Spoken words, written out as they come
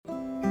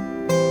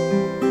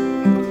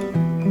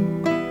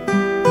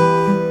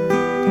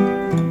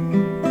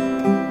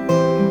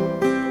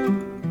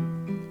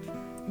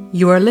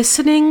You are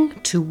listening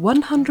to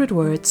 100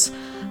 Words,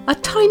 a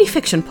tiny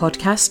fiction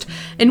podcast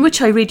in which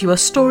I read you a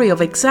story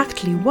of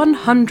exactly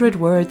 100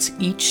 words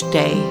each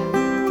day.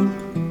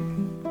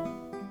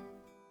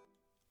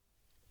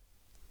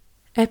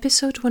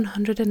 Episode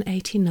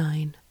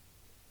 189.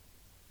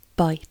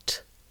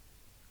 Bite.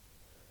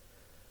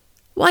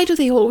 "Why do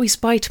they always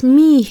bite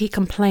me?" he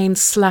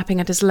complains, slapping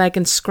at his leg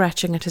and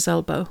scratching at his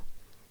elbow.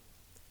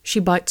 She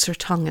bites her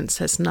tongue and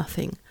says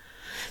nothing.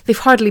 They've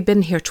hardly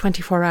been here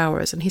 24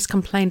 hours, and he's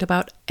complained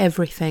about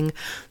everything.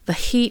 The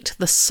heat,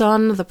 the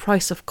sun, the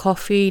price of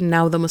coffee,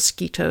 now the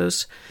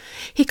mosquitoes.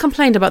 He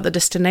complained about the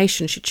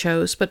destination she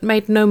chose, but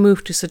made no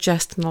move to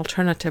suggest an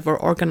alternative or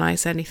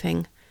organise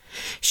anything.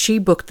 She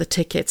booked the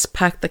tickets,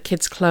 packed the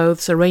kids'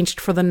 clothes, arranged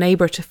for the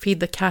neighbour to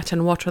feed the cat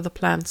and water the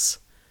plants.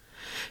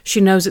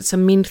 She knows it's a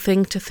mean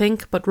thing to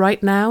think, but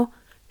right now,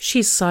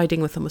 she's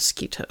siding with the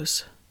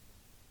mosquitoes.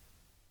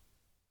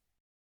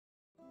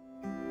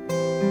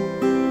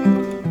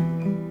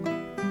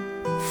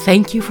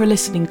 Thank you for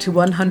listening to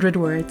 100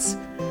 Words.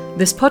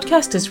 This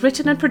podcast is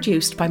written and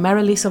produced by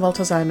Marilisa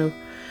Valtazanu.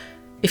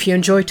 If you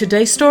enjoyed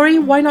today's story,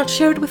 why not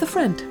share it with a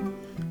friend?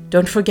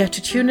 Don't forget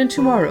to tune in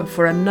tomorrow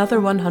for another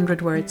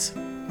 100 Words.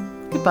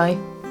 Goodbye.